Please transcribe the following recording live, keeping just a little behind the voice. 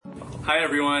Hi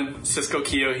everyone, Cisco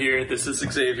Keo here. This is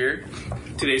Xavier.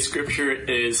 Today's scripture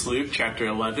is Luke chapter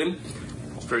 11,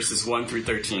 verses 1 through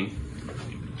 13.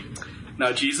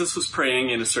 Now Jesus was praying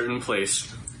in a certain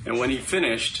place, and when he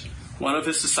finished, one of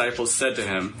his disciples said to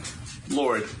him,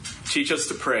 "Lord, teach us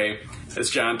to pray, as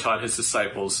John taught his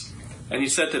disciples." And he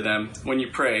said to them, "When you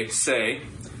pray, say,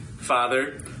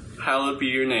 'Father, hallowed be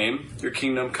your name, your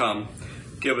kingdom come.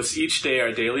 Give us each day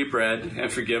our daily bread,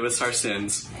 and forgive us our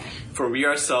sins, for we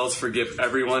ourselves forgive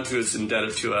everyone who is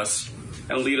indebted to us,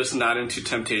 and lead us not into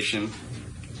temptation.'"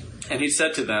 And he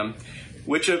said to them,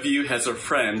 "Which of you has a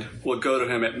friend will go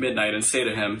to him at midnight and say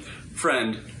to him,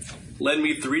 'Friend, lend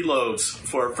me 3 loaves,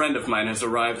 for a friend of mine has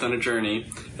arrived on a journey,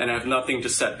 and I have nothing to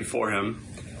set before him?'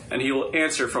 And he will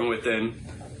answer from within,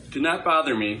 'Do not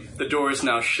bother me, the door is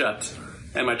now shut,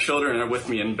 and my children are with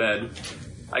me in bed.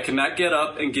 I cannot get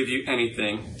up and give you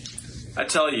anything.' I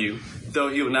tell you, though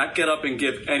he will not get up and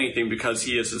give anything because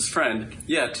he is his friend,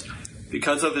 yet,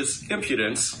 because of his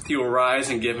impudence, he will rise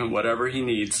and give him whatever he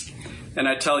needs. And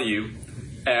I tell you,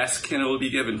 ask and it will be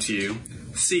given to you.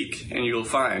 Seek and you will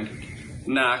find.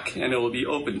 Knock and it will be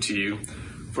opened to you.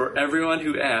 For everyone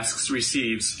who asks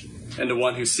receives, and the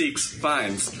one who seeks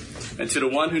finds, and to the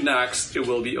one who knocks it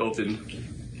will be opened.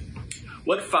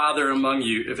 What father among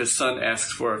you, if his son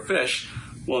asks for a fish,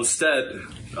 will instead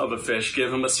of a fish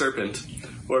give him a serpent?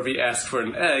 Or if he asks for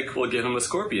an egg, will give him a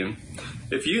scorpion?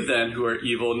 If you then, who are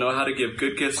evil, know how to give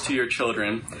good gifts to your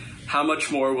children, how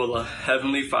much more will the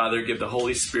Heavenly Father give the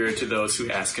Holy Spirit to those who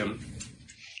ask him?"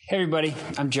 Hey everybody,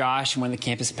 I'm Josh. I'm one of the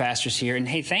campus pastors here. And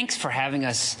hey, thanks for having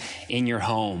us in your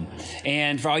home.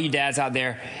 And for all you dads out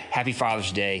there, happy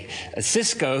Father's Day.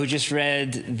 Cisco, who just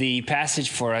read the passage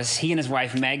for us, he and his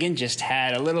wife Megan just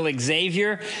had a little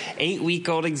Xavier,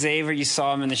 8-week-old Xavier. You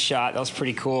saw him in the shot. That was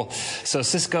pretty cool. So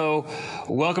Cisco,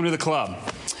 welcome to the club,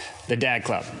 the Dad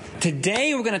Club.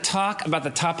 Today we're going to talk about the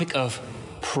topic of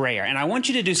prayer. And I want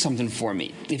you to do something for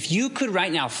me. If you could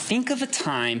right now think of a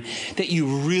time that you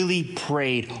really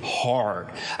prayed hard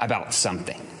about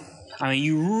something. I mean,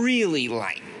 you really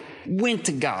went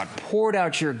to God, poured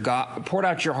out your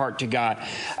heart to God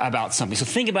about something. So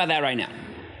think about that right now.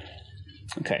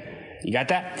 Okay. You got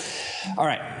that? All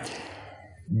right.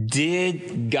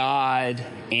 Did God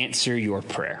answer your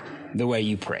prayer the way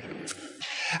you prayed?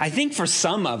 I think for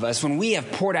some of us, when we have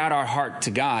poured out our heart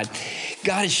to God,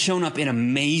 God has shown up in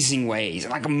amazing ways,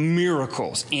 like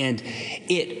miracles, and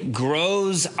it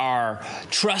grows our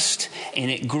trust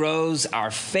and it grows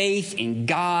our faith in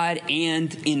God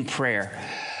and in prayer.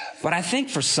 But I think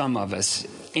for some of us,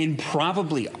 and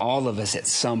probably all of us at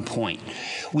some point,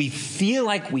 we feel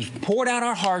like we've poured out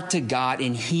our heart to God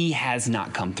and He has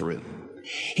not come through.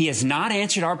 He has not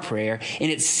answered our prayer,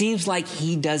 and it seems like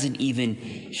He doesn't even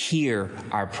hear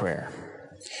our prayer.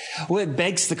 Well, it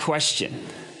begs the question,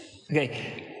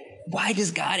 okay, why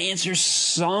does God answer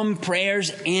some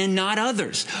prayers and not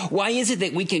others? Why is it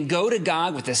that we can go to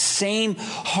God with the same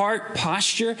heart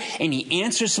posture, and He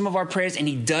answers some of our prayers, and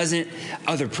He doesn't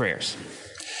other prayers?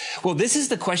 Well, this is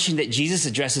the question that Jesus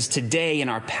addresses today in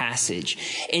our passage.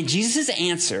 And Jesus'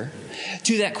 answer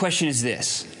to that question is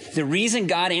this. The reason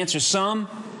God answers some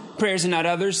prayers and not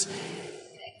others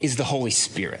is the Holy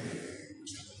Spirit.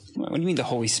 What do you mean the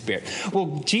Holy Spirit?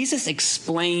 Well, Jesus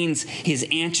explains His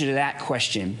answer to that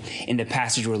question in the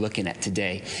passage we're looking at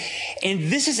today.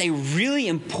 And this is a really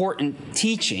important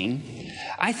teaching,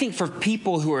 I think, for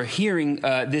people who are hearing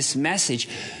this message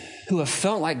who have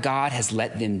felt like God has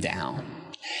let them down.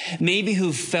 Maybe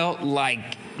who felt like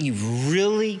you've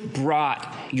really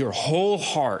brought your whole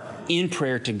heart in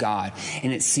prayer to God,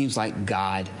 and it seems like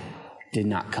God did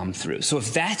not come through. So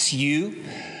if that's you,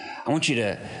 I want you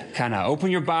to kind of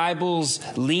open your Bibles,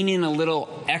 lean in a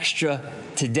little extra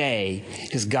today,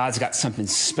 because God's got something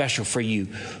special for you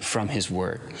from His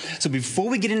Word. So before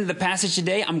we get into the passage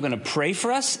today, I'm going to pray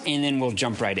for us, and then we'll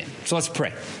jump right in. So let's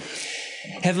pray.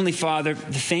 Heavenly Father,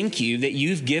 thank you that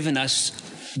you've given us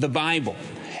the Bible,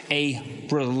 a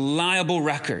reliable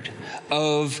record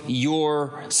of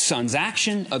your Son's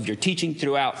action, of your teaching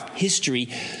throughout history,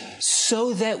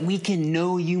 so that we can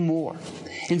know you more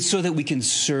and so that we can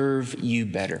serve you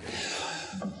better.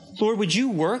 Lord, would you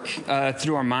work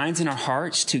through our minds and our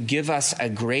hearts to give us a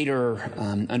greater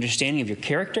understanding of your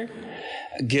character,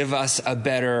 give us a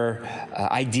better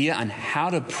idea on how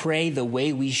to pray the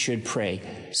way we should pray,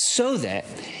 so that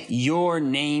your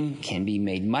name can be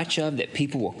made much of, that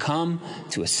people will come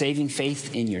to a saving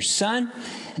faith in your Son,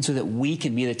 and so that we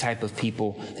can be the type of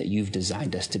people that you've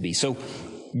designed us to be. So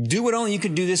do what only you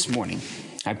could do this morning,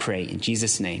 I pray in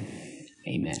Jesus' name.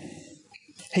 Amen.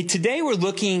 Hey, today we're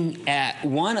looking at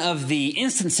one of the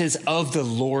instances of the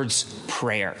Lord's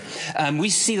Prayer. We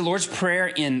see the Lord's Prayer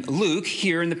in Luke,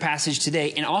 here in the passage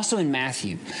today, and also in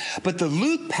Matthew. But the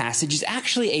Luke passage is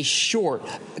actually a short,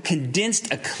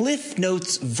 condensed, a Cliff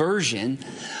Notes version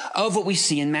of what we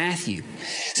see in Matthew.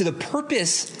 So the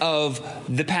purpose of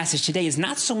the passage today is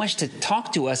not so much to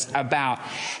talk to us about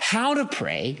how to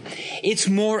pray. It's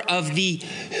more of the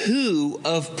who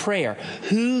of prayer,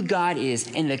 who God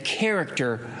is and the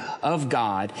character of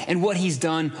God and what he's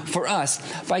done for us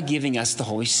by giving us the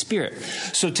Holy Spirit.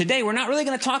 So today we're not really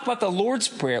going to talk about the Lord's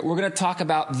Prayer. We're going to talk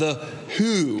about the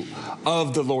who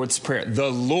of the Lord's Prayer, the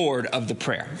Lord of the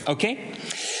prayer. Okay?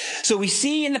 So we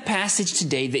see in the passage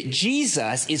today that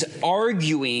Jesus is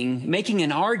making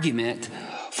an argument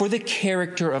for the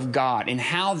character of God and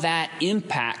how that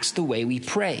impacts the way we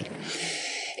pray.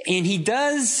 And he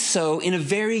does so in a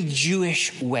very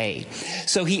Jewish way.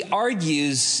 So he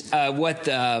argues what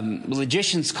the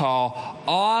logicians call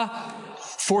a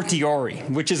fortiori,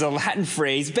 which is a Latin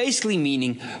phrase basically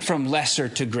meaning from lesser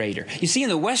to greater. You see, in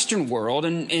the Western world,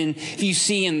 and if you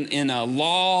see in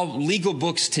legal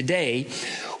books today,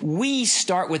 we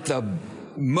start with the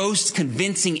most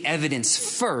convincing evidence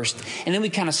first, and then we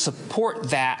kind of support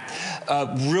that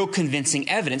real convincing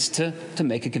evidence to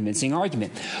make a convincing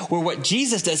argument. Where what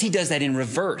Jesus does, he does that in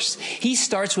reverse. He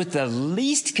starts with the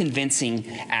least convincing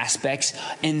aspects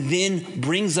and then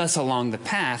brings us along the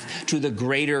path to the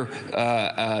greater,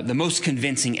 the most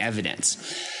convincing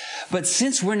evidence. But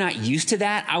since we're not used to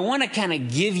that, I want to kind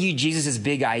of give you Jesus'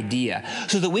 big idea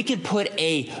so that we can put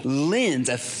a lens,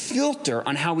 a filter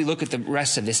on how we look at the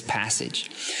rest of this passage.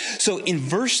 So in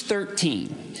verse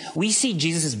 13, we see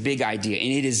Jesus' big idea,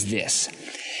 and it is this,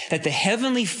 that the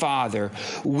Heavenly Father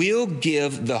will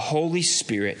give the Holy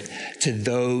Spirit to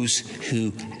those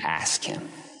who ask him.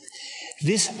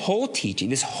 This whole teaching,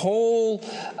 the whole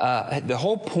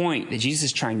point that Jesus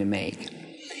is trying to make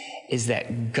is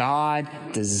that God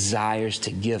desires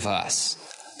to give us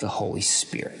the Holy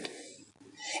Spirit.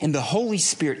 And the Holy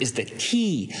Spirit is the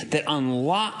key that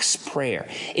unlocks prayer.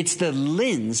 It's the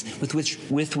lens with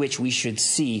which we should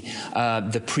see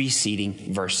the preceding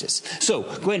verses. So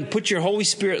go ahead and put your Holy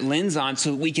Spirit lens on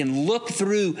so that we can look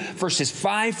through verses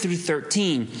 5 through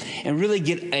 13 and really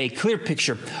get a clear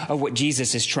picture of what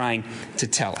Jesus is trying to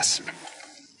tell us.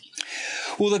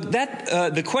 Well,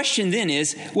 the question then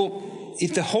is,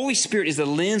 if the Holy Spirit is the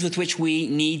lens with which we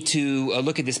need to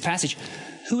look at this passage,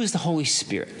 who is the Holy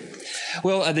Spirit?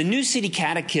 Well, the New City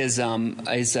Catechism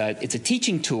it's a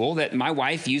teaching tool that my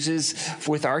wife uses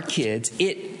with our kids.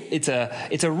 It's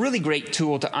a really great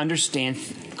tool to understand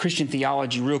Christian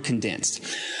theology real condensed.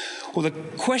 Well, the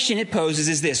question it poses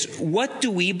is this: what do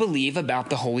we believe about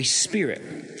the Holy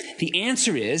Spirit? The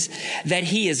answer is that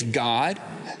he is God,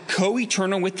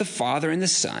 co-eternal with the Father and the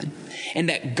Son, and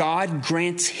that God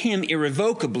grants him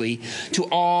irrevocably to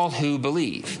all who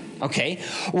believe. Okay?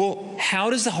 Well,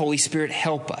 how does the Holy Spirit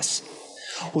help us?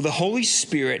 Well, the Holy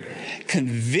Spirit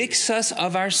convicts us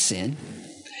of our sin,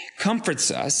 comforts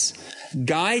us,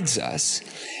 guides us,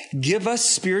 gives us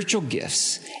spiritual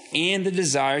gifts, and the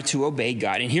desire to obey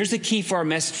God. And here's the key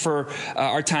for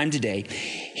our time today.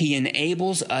 He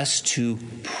enables us to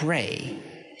pray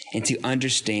and to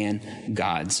understand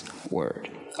God's word.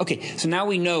 Okay, so now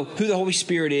we know who the Holy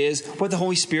Spirit is, what the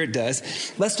Holy Spirit does.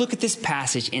 Let's look at this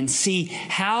passage and see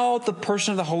how the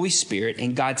person of the Holy Spirit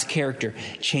and God's character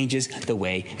changes the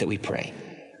way that we pray.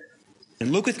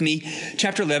 And look with me,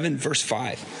 chapter 11, verse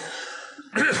 5.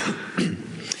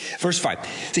 Verse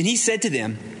 5. Then he said to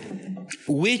them,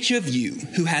 "Which of you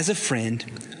who has a friend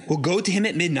will go to him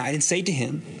at midnight and say to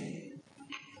him,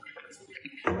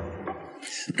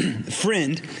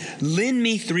 'Friend, lend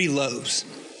me 3 loaves.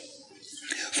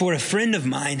 For a friend of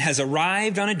mine has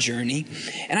arrived on a journey,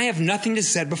 and I have nothing to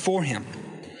set before him.'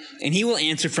 And he will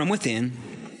answer from within,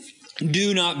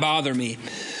 'Do not bother me.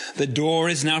 The door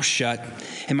is now shut,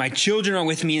 and my children are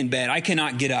with me in bed. I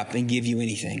cannot get up and give you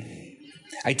anything.'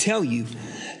 I tell you,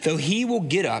 though he will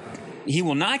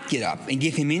not get up and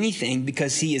give him anything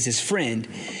because he is his friend,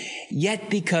 yet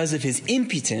because of his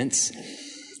impotence,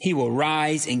 he will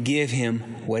rise and give him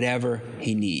whatever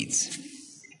he needs."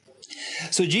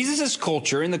 So Jesus'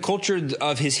 culture and the culture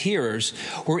of his hearers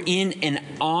were in an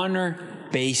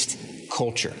honor-based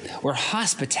culture where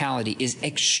hospitality is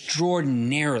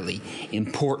extraordinarily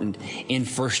important in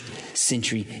first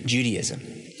century Judaism.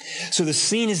 So the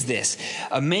scene is this.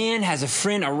 A man has a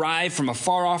friend arrive from a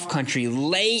far-off country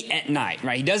late at night,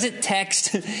 right? He doesn't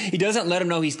text. He doesn't let him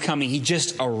know he's coming. He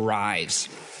just arrives.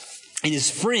 And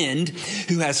his friend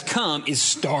who has come is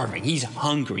starving. He's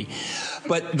hungry.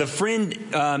 But the friend,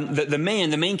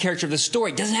 the main character of the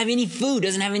story, doesn't have any food,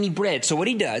 doesn't have any bread. So what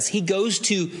he does, he goes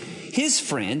to his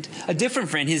friend, a different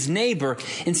friend, his neighbor,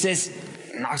 and says,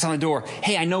 knocks on the door.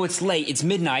 Hey, I know it's late, it's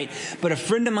midnight, but a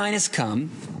friend of mine has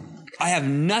come. I have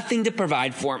nothing to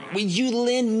provide for him. Would you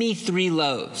lend me 3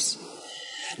 loaves?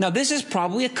 Now, this is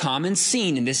probably a common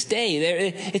scene in this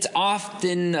day. It's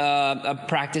often a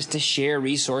practice to share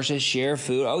resources, share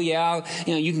food. Oh, yeah,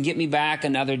 you can get me back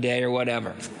another day or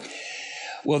whatever.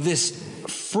 Well, this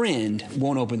friend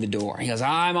won't open the door. He goes,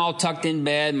 I'm all tucked in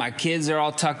bed. My kids are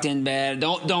all tucked in bed.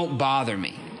 Don't bother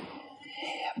me.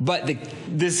 But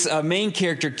this main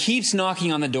character keeps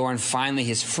knocking on the door, and finally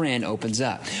his friend opens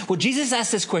up. Well, Jesus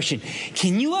asked this question,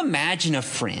 can you imagine a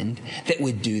friend that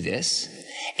would do this?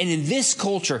 And in this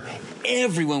culture,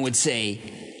 everyone would say,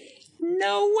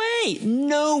 no way.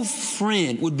 No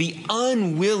friend would be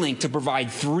unwilling to provide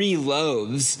 3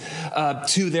 loaves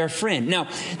to their friend. Now,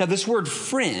 this word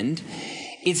friend,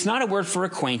 it's not a word for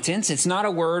acquaintance. It's not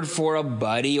a word for a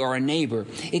buddy or a neighbor.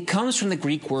 It comes from the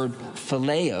Greek word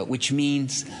phileo, which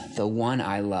means the one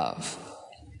I love.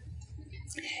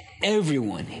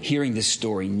 Everyone hearing this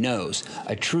story knows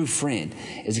a true friend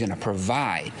is going to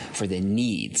provide for the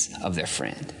needs of their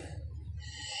friend.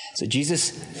 So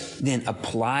Jesus then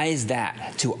applies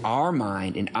that to our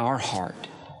mind and our heart.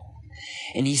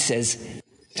 And he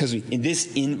tells me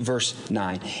in verse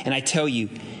 9, and I tell you,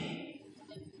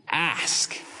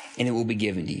 ask and it will be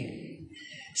given to you.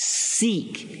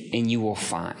 Seek and you will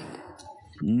find.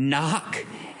 Knock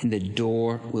and the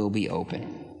door will be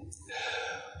open.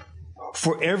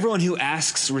 For everyone who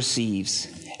asks receives,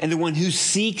 and the one who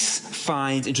seeks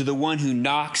finds, and to the one who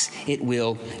knocks it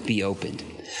will be opened.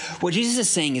 What Jesus is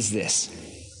saying is this.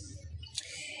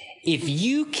 If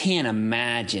you can't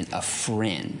imagine a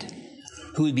friend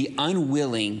who would be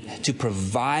unwilling to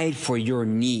provide for your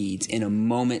needs in a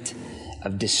moment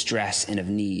of distress and of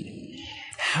need,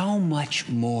 how much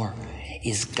more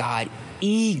is God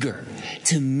eager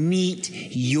to meet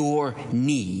your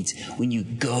needs when you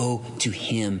go to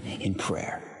him in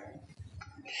prayer?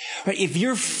 Right? If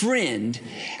your friend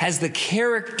has the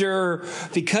character,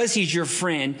 because he's your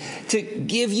friend, to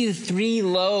give you 3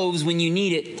 loaves when you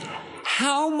need it,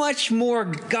 how much more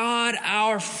God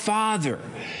our Father,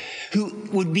 who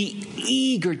would be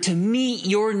eager to meet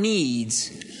your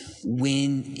needs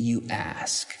when you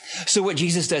ask. So what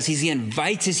Jesus does, he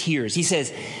invites his hearers. He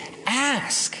says,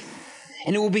 ask,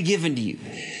 and it will be given to you.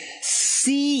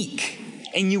 Seek,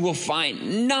 and you will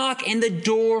find. Knock, and the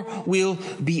door will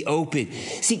be open.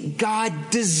 See, God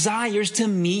desires to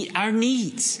meet our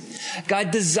needs.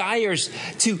 God desires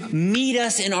to meet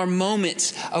us in our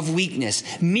moments of weakness.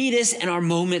 Meet us in our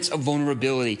moments of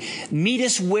vulnerability. Meet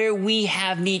us where we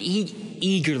have need. He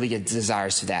eagerly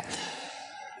desires for that.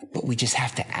 But we just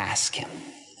have to ask him.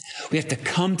 We have to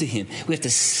come to him. We have to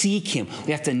seek him.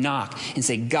 We have to knock and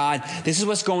say, God, this is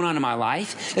what's going on in my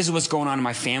life. This is what's going on in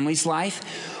my family's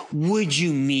life. Would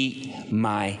you meet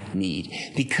my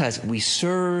need? Because we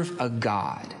serve a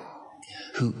God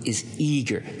who is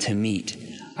eager to meet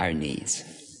our needs.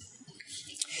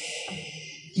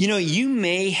 You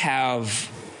may have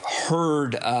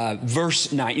heard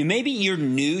verse 9. Maybe you're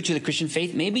new to the Christian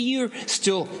faith. Maybe you're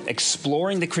still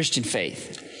exploring the Christian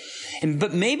faith.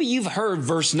 But maybe you've heard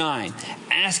verse 9,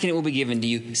 ask and it will be given to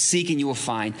you, seek and you will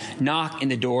find, knock and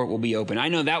the door will be open. I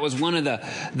know that was one of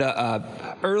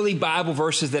the early Bible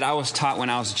verses that I was taught when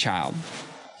I was a child.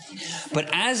 But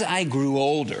as I grew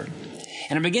older,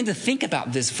 and I began to think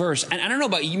about this verse, and I don't know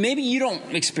about you, maybe you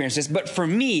don't experience this, but for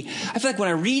me, I feel like when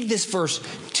I read this verse,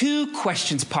 2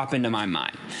 questions pop into my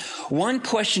mind. One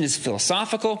question is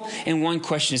philosophical, and one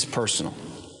question is personal.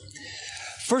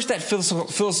 First, that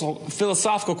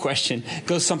philosophical question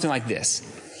goes something like this.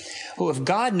 Well, if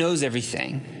God knows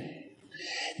everything,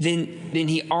 then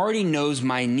he already knows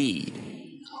my need.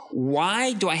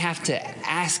 Why do I have to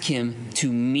ask him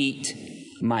to meet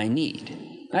my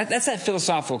need? That's that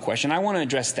philosophical question. I want to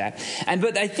address that.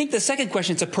 But I think the second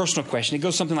question is a personal question. It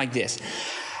goes something like this.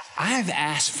 I've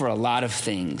asked for a lot of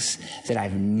things that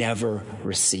I've never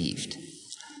received.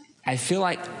 I feel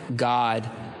like God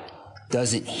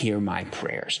doesn't hear my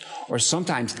prayers. Or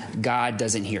sometimes God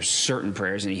doesn't hear certain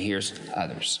prayers and he hears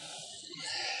others.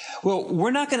 Well,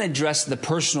 we're not going to address the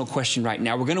personal question right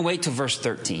now. We're going to wait till verse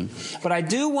 13. But I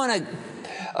do want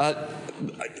to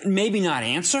maybe not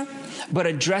answer, but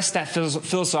address that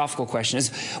philosophical question.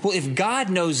 Well, if God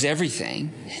knows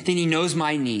everything, then he knows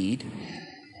my need.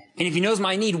 And if he knows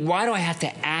my need, why do I have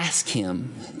to ask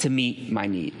him to meet my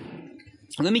need?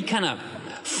 Let me kind of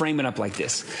frame it up like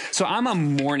this. So I'm a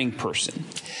morning person.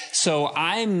 So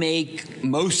I make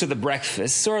most of the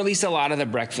breakfasts, or at least a lot of the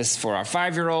breakfasts for our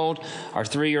 5-year-old, our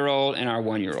 3-year-old, and our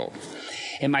 1-year-old.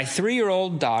 And my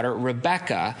 3-year-old daughter,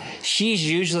 Rebecca, she's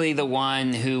usually the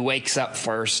one who wakes up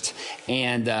first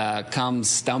and comes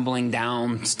stumbling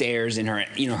downstairs in her,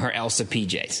 her Elsa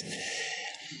PJs.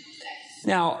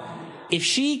 Now, if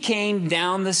she came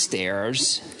down the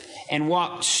stairs and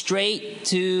walked straight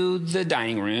to the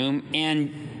dining room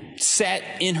and sat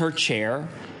in her chair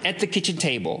at the kitchen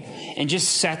table and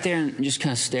just sat there and just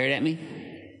kind of stared at me,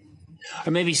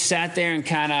 or maybe sat there and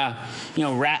kind of,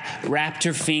 wrapped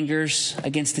her fingers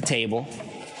against the table,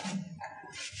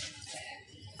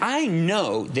 I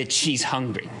know that she's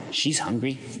hungry. She's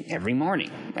hungry every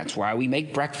morning. That's why we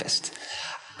make breakfast.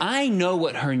 I know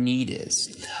what her need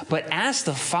is. But as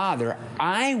the Father,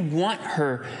 I want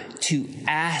her to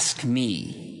ask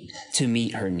me to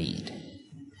meet her need.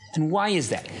 And why is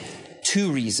that?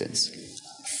 2 reasons.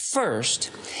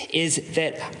 First is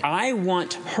that I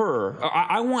want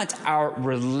our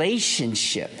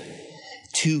relationship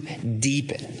to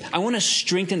deepen. I want to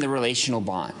strengthen the relational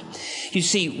bond. You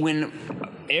see, when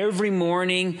every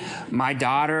morning my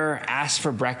daughter asks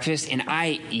for breakfast and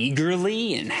I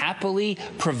eagerly and happily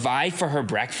provide for her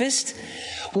breakfast,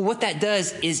 well, what that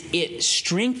does is it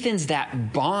strengthens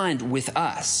that bond with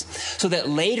us so that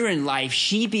later in life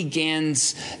she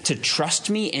begins to trust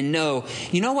me and know,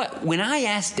 you know what, when I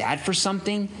ask Dad for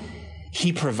something,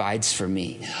 he provides for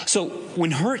me. So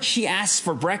when she asks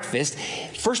for breakfast,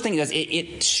 first thing it does,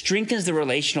 it strengthens the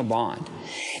relational bond.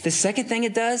 The second thing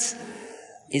it does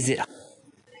is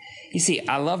you see,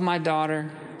 I love my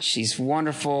daughter. She's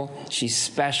wonderful. She's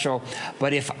special.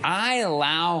 But if I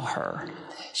allow her,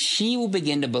 she will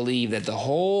begin to believe that the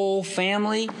whole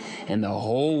family and the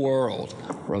whole world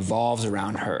revolves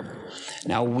around her.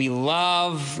 Now,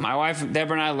 my wife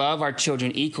Deborah and I love our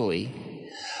children equally.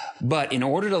 But in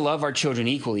order to love our children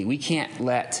equally, we can't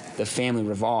let the family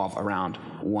revolve around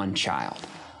one child.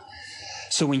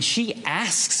 So when she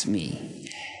asks me,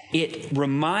 it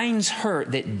reminds her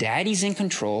that Daddy's in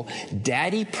control,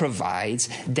 Daddy provides,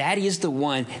 Daddy is the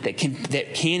one that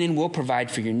can and will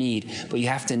provide for your need. But you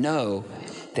have to know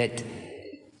that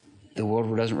the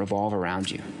world doesn't revolve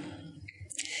around you.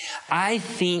 I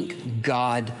think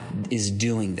God is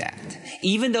doing that,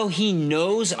 even though he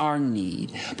knows our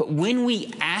need. But when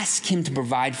we ask him to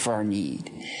provide for our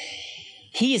need,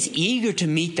 he is eager to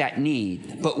meet that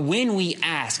need. But when we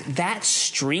ask, that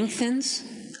strengthens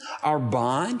our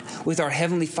bond with our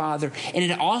Heavenly Father, and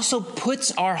it also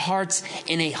puts our hearts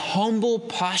in a humble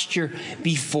posture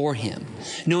before him,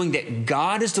 knowing that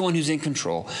God is the one who's in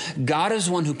control. God is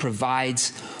the one who provides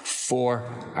for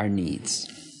our needs.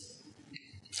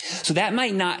 So that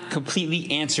might not completely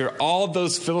answer all of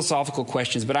those philosophical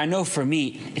questions, but I know for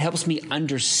me, it helps me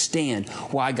understand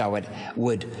why God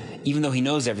would, even though he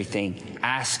knows everything,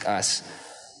 ask us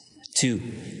to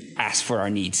ask for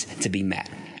our needs to be met.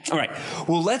 All right,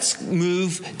 well, let's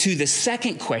move to the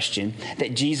second question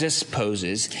that Jesus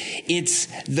poses. It's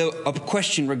a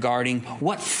question regarding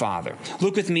what father?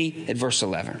 Look with me at verse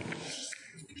 11.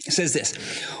 It says this: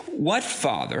 what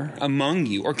father among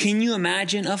you, or can you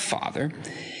imagine a father,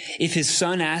 if his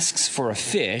son asks for a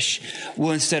fish,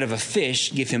 will instead of a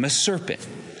fish give him a serpent?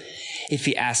 If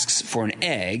he asks for an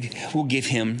egg, will give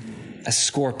him a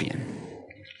scorpion?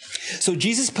 So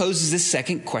Jesus poses this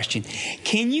second question.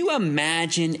 Can you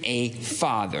imagine a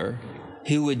father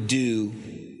who would do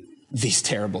these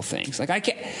terrible things? I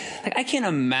can't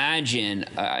imagine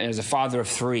as a father of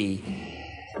 3,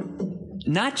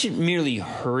 not merely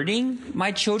hurting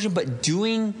my children, but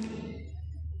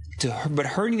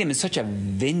hurting them in such a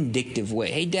vindictive way.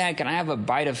 Hey, Dad, can I have a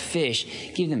bite of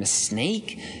fish? Give them a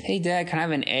snake. Hey, Dad, can I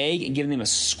have an egg? And give them a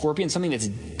scorpion, something that's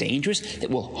dangerous,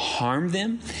 that will harm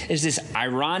them. There's this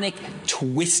ironic,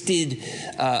 twisted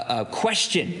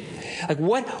question. Like,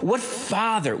 what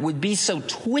father would be so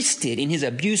twisted in his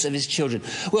abuse of his children?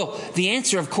 Well, the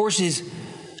answer, of course, is,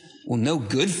 well, no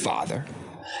good father.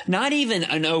 Not even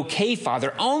an okay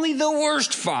father. Only the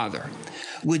worst father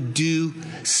would do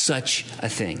such a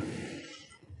thing.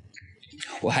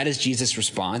 Well, how does Jesus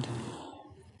respond?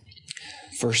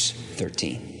 Verse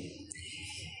 13.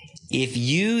 If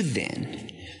you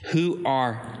then, who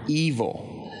are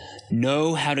evil,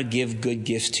 know how to give good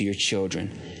gifts to your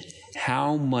children,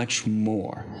 how much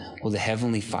more will the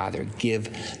Heavenly Father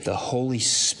give the Holy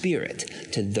Spirit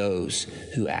to those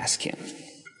who ask him?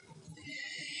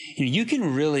 You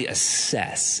can really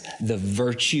assess the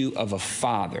virtue of a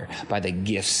father by the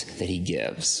gifts that he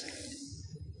gives.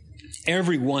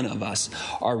 Every one of us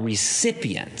are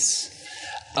recipients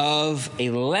of a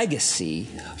legacy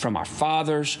from our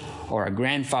fathers or our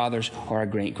grandfathers or our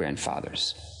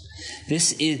great-grandfathers.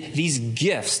 These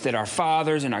gifts that our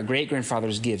fathers and our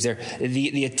great-grandfathers give, they're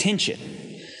the attention,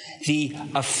 the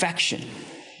affection,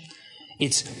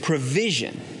 it's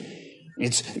provision,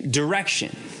 it's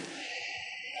direction.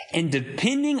 And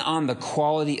depending on the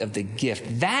quality of the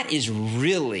gift, that is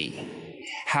really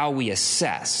how we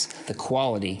assess the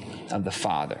quality of the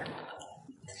Father.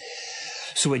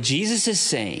 So what Jesus is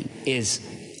saying is,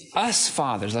 us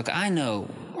fathers, look, I know,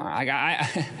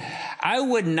 I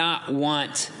would not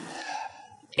want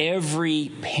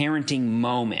every parenting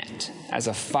moment as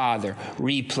a father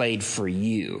replayed for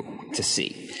you to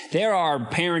see. There are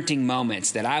parenting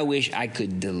moments that I wish I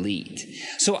could delete.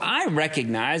 So I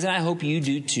recognize, and I hope you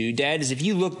do too, dads, if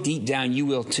you look deep down, you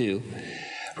will too,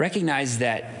 recognize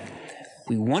that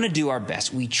we want to do our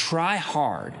best. We try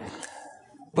hard,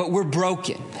 but we're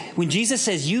broken. When Jesus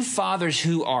says, you fathers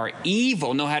who are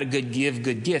evil know how to give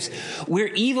good gifts, we're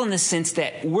evil in the sense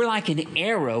that we're like an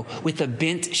arrow with a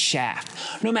bent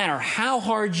shaft. No matter how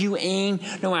hard you aim,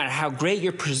 no matter how great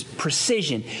your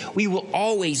precision, we will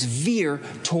always veer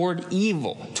toward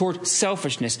evil, toward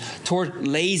selfishness, toward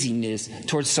laziness,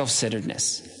 toward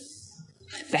self-centeredness.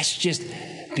 That's just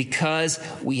because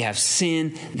we have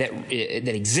sin that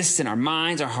exists in our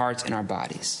minds, our hearts, and our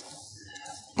bodies.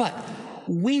 But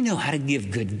we know how to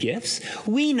give good gifts.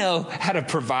 We know how to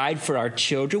provide for our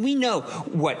children. We know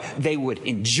what they would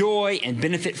enjoy and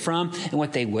benefit from and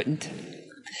what they wouldn't.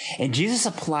 And Jesus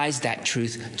applies that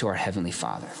truth to our Heavenly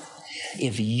Father.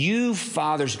 If you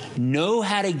fathers know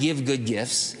how to give good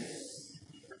gifts,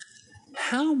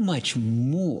 how much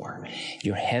more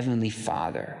your Heavenly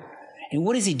Father? And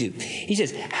what does He do? He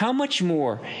says, how much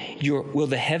more will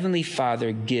the Heavenly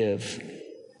Father give?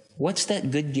 What's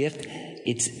that good gift?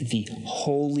 It's the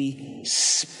Holy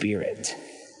Spirit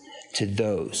to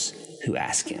those who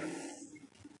ask Him.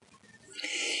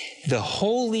 The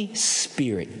Holy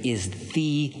Spirit is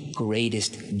the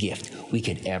greatest gift we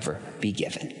could ever be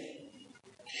given.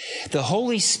 The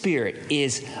Holy Spirit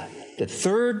is the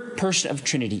third person of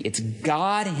Trinity. It's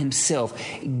God Himself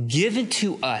given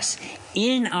to us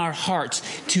in our hearts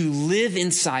to live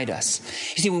inside us.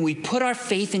 You see, when we put our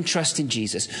faith and trust in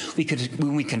Jesus,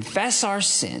 when we confess our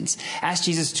sins, ask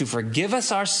Jesus to forgive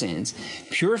us our sins,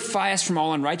 purify us from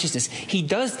all unrighteousness, He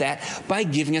does that by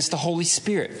giving us the Holy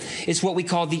Spirit. It's what we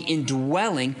call the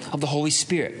indwelling of the Holy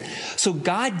Spirit. So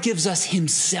God gives us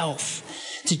Himself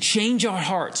to change our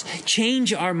hearts,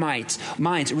 change our minds,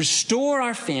 restore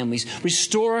our families,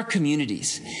 restore our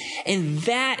communities. And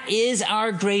that is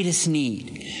our greatest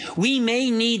need. We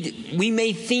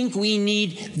may think we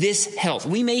need this help.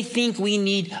 We may think we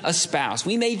need a spouse.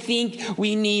 We may think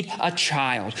we need a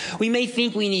child. We may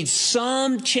think we need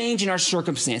some change in our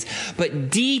circumstance. But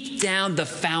deep down, the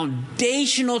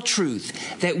foundational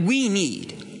truth that we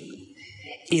need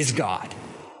is God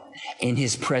and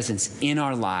His presence in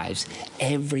our lives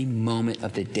every moment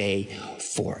of the day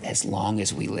for as long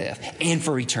as we live and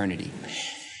for eternity.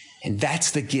 And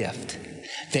that's the gift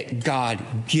that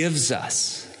God gives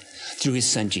us through His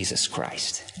Son, Jesus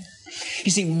Christ.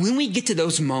 You see, when we get to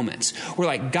those moments, we're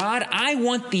like, God, I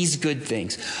want these good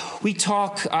things.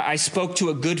 I spoke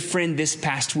to a good friend this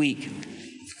past week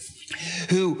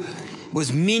who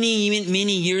was many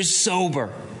years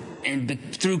sober. And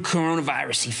through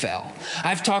coronavirus, he fell.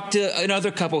 I've talked to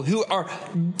another couple who are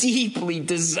deeply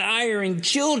desiring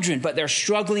children, but they're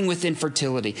struggling with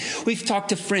infertility. We've talked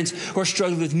to friends who are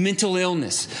struggling with mental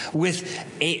illness, with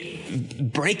a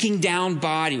breaking down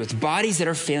body, with bodies that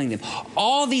are failing them.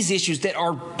 All these issues that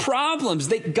are problems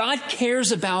that God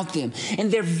cares about them, and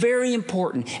they're very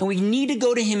important, and we need to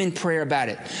go to Him in prayer about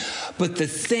it. But the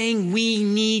thing we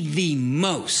need the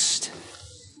most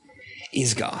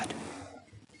is God.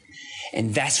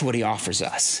 And that's what He offers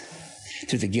us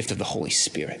through the gift of the Holy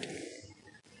Spirit.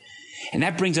 And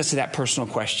that brings us to that personal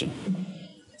question.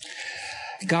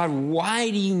 God,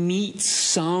 why do you meet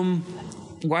some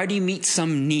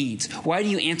needs? Why do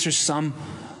you answer some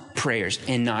prayers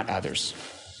and not others?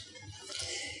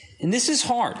 And this is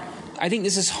hard. I think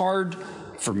this is hard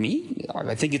for me.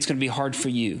 I think it's going to be hard for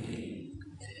you.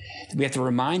 We have to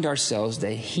remind ourselves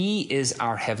that He is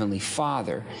our Heavenly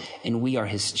Father and we are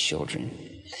His children.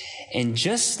 And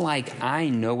just like I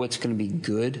know what's going to be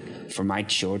good for my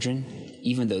children,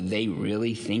 even though they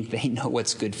really think they know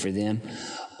what's good for them,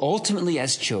 ultimately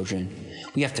as children,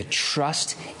 we have to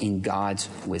trust in God's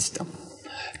wisdom,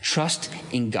 trust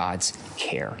in God's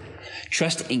care,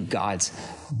 trust in God's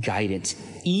guidance,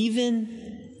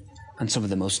 even on some of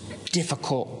the most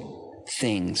difficult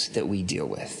things that we deal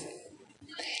with.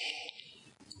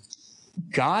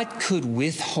 God could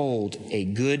withhold a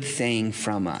good thing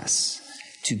from us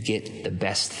to get the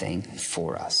best thing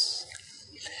for us.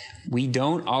 We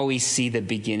don't always see the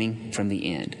beginning from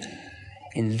the end.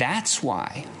 And that's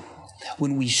why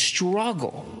when we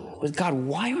struggle with God,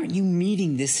 why aren't you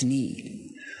meeting this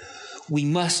need? We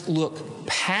must look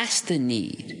past the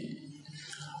need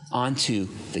onto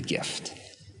the gift.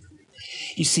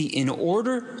 You see, in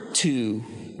order to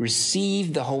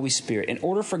receive the Holy Spirit, in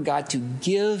order for God to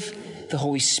give the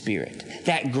Holy Spirit,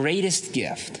 that greatest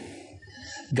gift,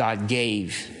 God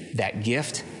gave that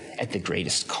gift at the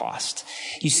greatest cost.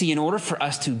 You see, in order for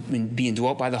us to be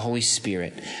indwelt by the Holy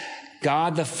Spirit,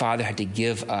 God the Father had to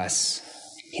give us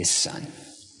his Son.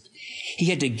 He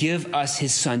had to give us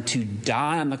his Son to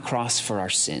die on the cross for our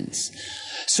sins,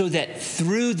 so that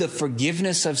through the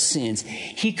forgiveness of sins,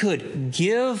 he could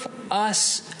give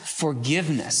us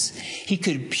forgiveness. He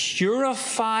could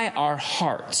purify our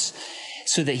hearts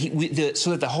so that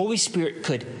so that the Holy Spirit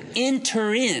could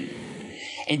enter in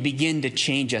and begin to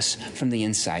change us from the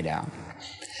inside out.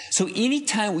 So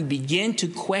anytime we begin to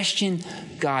question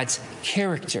God's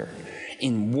character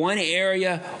in one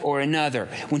area or another,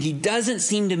 when he doesn't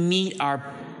seem to meet our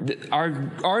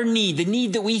need, the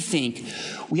need that we think,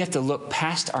 we have to look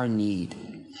past our need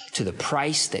to the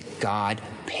price that God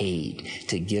paid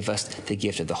to give us the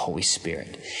gift of the Holy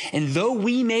Spirit. And though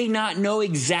we may not know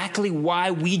exactly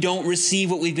why we don't receive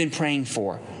what we've been praying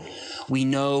for, we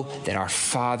know that our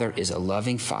Father is a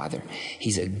loving Father.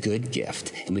 He's a good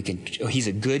gift, and he's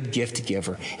a good gift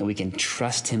giver, and we can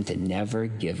trust him to never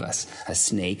give us a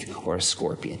snake or a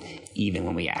scorpion, even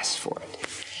when we ask for it.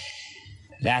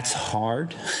 That's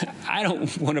hard. I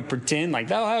don't want to pretend like,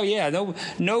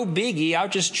 no biggie. I'll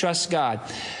just trust God.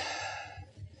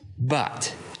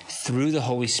 But through the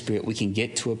Holy Spirit, we can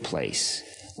get to a place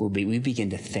where we begin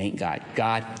to thank God.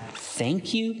 God,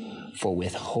 thank you for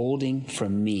withholding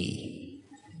from me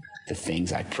the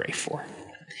things I pray for.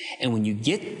 And when you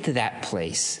get to that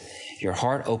place, your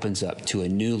heart opens up to a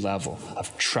new level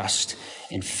of trust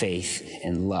and faith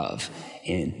and love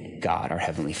in God, our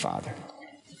Heavenly Father.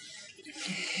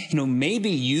 You know,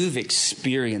 maybe you've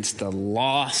experienced the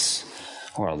loss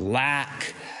or a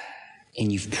lack,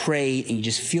 and you've prayed and you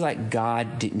just feel like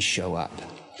God didn't show up.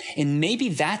 And maybe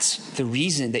that's the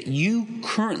reason that you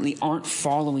currently aren't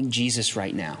following Jesus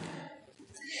right now.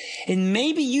 And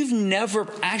maybe you've never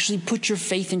actually put your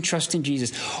faith and trust in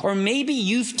Jesus. Or maybe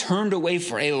you've turned away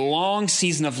for a long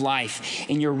season of life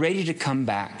and you're ready to come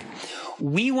back.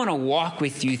 We want to walk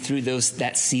with you through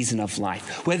that season of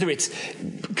life, whether it's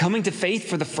coming to faith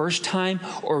for the first time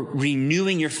or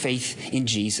renewing your faith in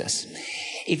Jesus.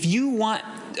 If you want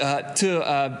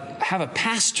to have a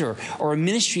pastor or a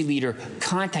ministry leader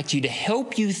contact you to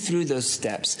help you through those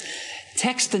steps,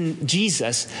 text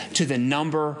Jesus to the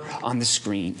number on the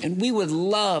screen. And we would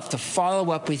love to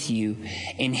follow up with you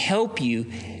and help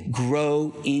you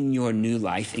grow in your new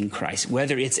life in Christ,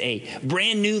 whether it's a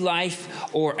brand new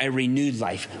life or a renewed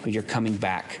life where you're coming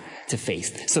back to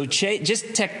faith. So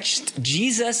just text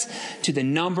Jesus to the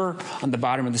number on the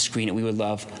bottom of the screen, and we would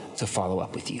love to follow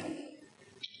up with you.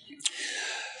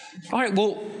 All right,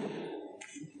 well,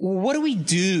 what do we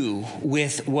do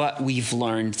with what we've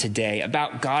learned today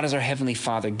about God as our Heavenly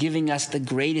Father, giving us the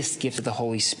greatest gift of the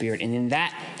Holy Spirit? And then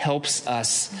that helps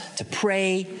us to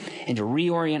pray and to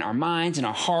reorient our minds and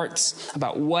our hearts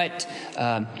about what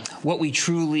we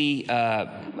truly,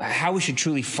 how we should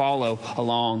truly follow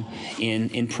along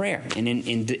in prayer and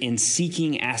in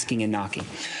seeking, asking, and knocking.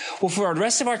 Well, for the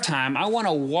rest of our time, I want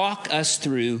to walk us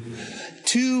through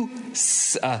two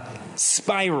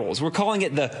spirals. We're calling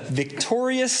it the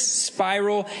victorious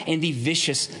spiral and the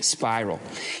vicious spiral.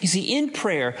 You see, in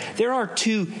prayer, there are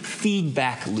two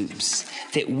feedback loops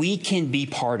that we can be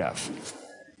part of.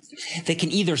 They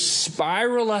can either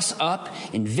spiral us up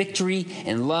in victory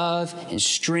and love and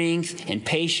strength and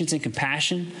patience and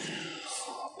compassion,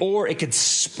 or it could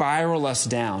spiral us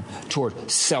down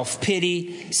toward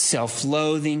self-pity,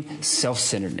 self-loathing,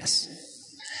 self-centeredness.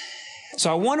 So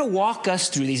I want to walk us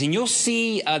through these, and you'll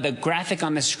see the graphic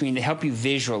on the screen to help you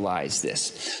visualize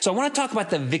this. So I want to talk about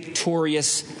the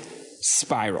victorious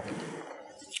spiral.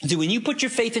 So when you put your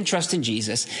faith and trust in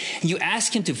Jesus, and you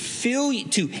ask him to fill you,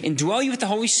 to indwell you with the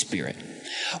Holy Spirit,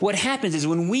 what happens is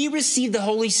when we receive the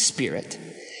Holy Spirit,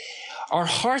 our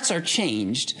hearts are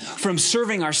changed from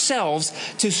serving ourselves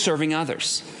to serving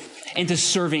others, and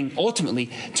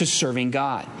ultimately to serving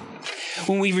God.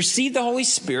 When we receive the Holy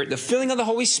Spirit, the filling of the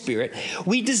Holy Spirit,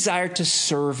 we desire to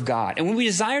serve God. And when we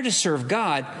desire to serve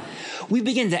God, we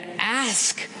begin to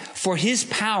ask for his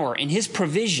power and his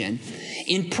provision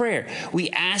in prayer. We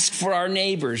ask for our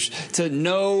neighbors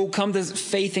to come to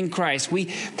faith in Christ.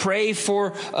 We pray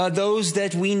for those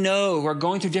that we know who are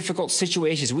going through difficult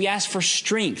situations. We ask for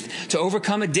strength to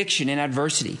overcome addiction and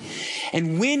adversity.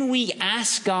 And when we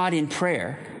ask God in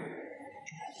prayer,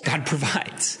 God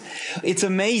provides. It's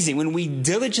amazing when we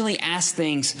diligently ask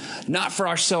things, not for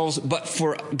ourselves, but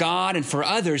for God and for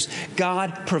others,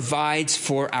 God provides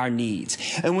for our needs.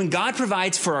 And when God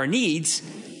provides for our needs,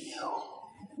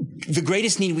 the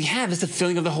greatest need we have is the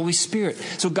filling of the Holy Spirit.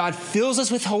 So God fills us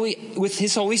with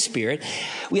His Holy Spirit.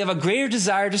 We have a greater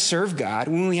desire to serve God.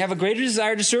 When we have a greater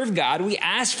desire to serve God, we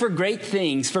ask for great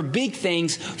things, for big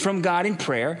things from God in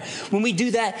prayer. When we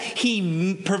do that,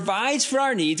 He provides for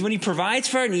our needs. When He provides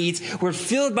for our needs, we're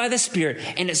filled by the Spirit,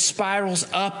 and it spirals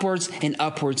upwards and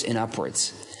upwards and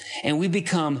upwards. And we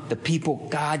become the people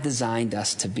God designed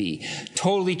us to be,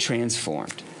 totally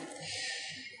transformed.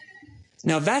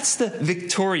 Now that's the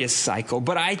victorious cycle,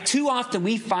 but too often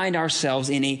we find ourselves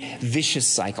in a vicious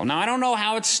cycle. Now I don't know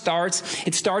how it starts.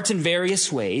 It starts in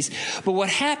various ways, but what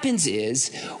happens is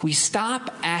we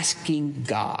stop asking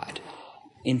God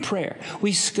in prayer.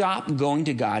 We stop going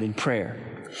to God in prayer.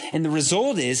 And the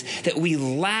result is that we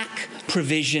lack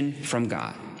provision from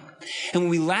God. And when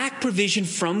we lack provision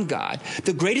from God,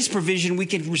 the greatest provision we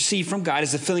can receive from God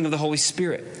is the filling of the Holy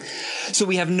Spirit. So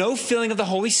we have no filling of the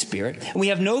Holy Spirit, and we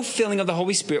have no filling of the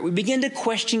Holy Spirit. We begin to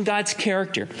question God's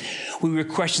character. When we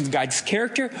question God's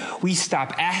character, we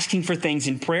stop asking for things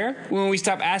in prayer. When we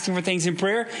stop asking for things in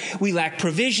prayer, we lack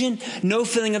provision, no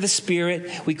filling of the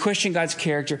Spirit. We question God's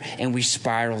character, and we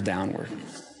spiral downward.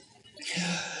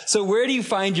 So where do you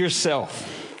find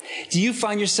yourself? Do you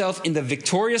find yourself in the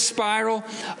victorious spiral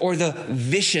or the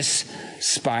vicious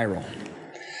spiral?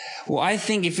 Well, I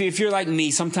think if you're like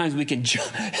me, sometimes we can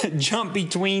jump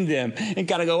between them and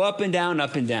kind of go up and down,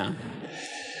 up and down.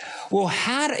 Well,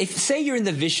 say you're in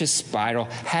the vicious spiral,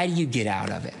 how do you get out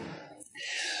of it?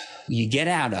 You get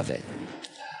out of it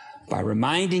by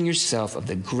reminding yourself of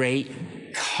the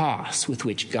great cost with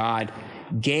which God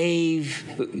gave,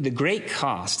 the great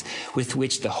cost with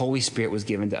which the Holy Spirit was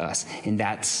given to us. And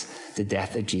that's the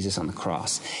death of Jesus on the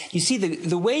cross. You see,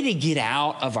 the way to get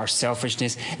out of our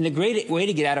selfishness and the great way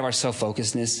to get out of our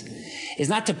self-focusedness is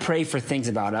not to pray for things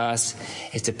about us,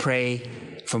 is to pray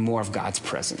for more of God's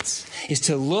presence, is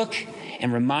to look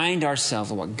and remind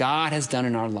ourselves of what God has done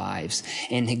in our lives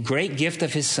and the great gift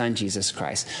of His Son, Jesus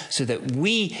Christ, so that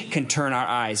we can turn our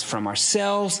eyes from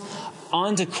ourselves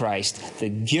onto Christ, the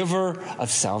giver of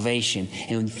salvation.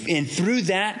 And through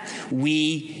that,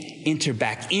 we enter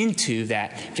back into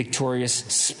that victorious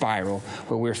spiral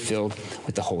where we're filled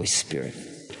with the Holy Spirit.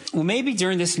 Well, maybe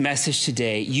during this message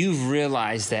today, you've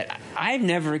realized that I've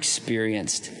never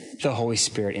experienced the Holy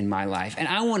Spirit in my life. And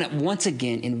I want to once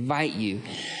again invite you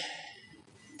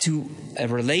to a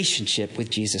relationship with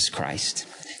Jesus Christ,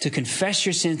 to confess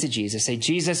your sins to Jesus. Say,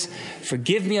 Jesus,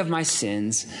 forgive me of my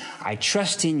sins. I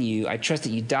trust in you. I trust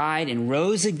that you died and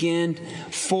rose again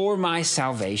for my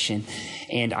salvation.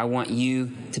 And I want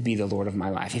you to be the Lord of my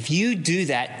life. If you do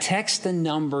that, text the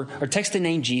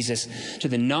name Jesus to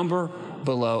the number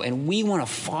below. And we want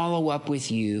to follow up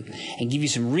with you and give you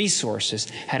some resources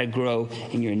how to grow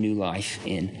in your new life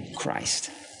in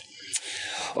Christ.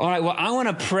 All right. Well, I want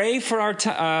to pray for our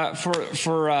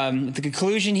the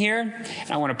conclusion here.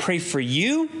 And I want to pray for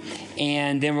you,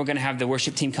 and then we're going to have the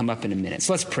worship team come up in a minute.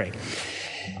 So let's pray.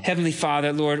 Heavenly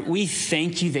Father, Lord, we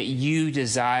thank you that you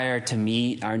desire to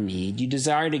meet our need. You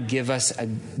desire to give us a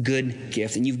good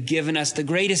gift, and you've given us the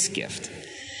greatest gift,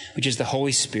 which is the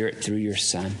Holy Spirit through your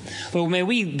Son. Lord, may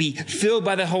we be filled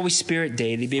by the Holy Spirit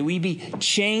daily. May we be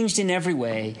changed in every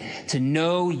way to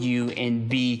know you and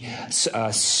be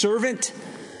a servant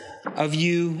of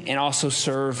you and also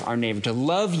serve our neighbor, to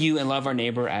love you and love our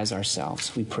neighbor as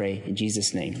ourselves. We pray in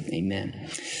Jesus' name. Amen.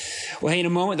 Well, hey, in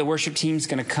a moment, the worship team's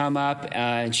going to come up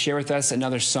and share with us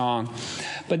another song.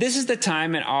 But this is the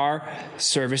time in our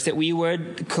service that we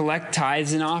would collect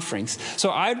tithes and offerings. So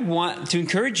I'd want to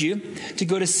encourage you to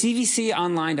go to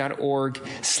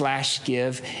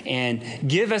cvconline.org/give and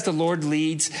give as the Lord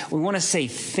leads. We want to say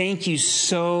thank you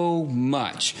so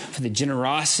much for the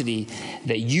generosity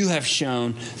that you have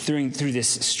shown through this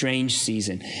strange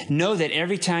season. Know that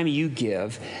every time you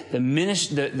give,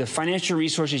 the financial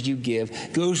resources you give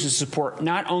goes to support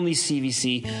not only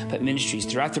CVC, but ministries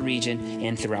throughout the region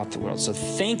and throughout the world. So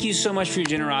thank you so much for your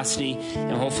generosity,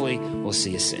 and hopefully we'll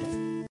see you soon.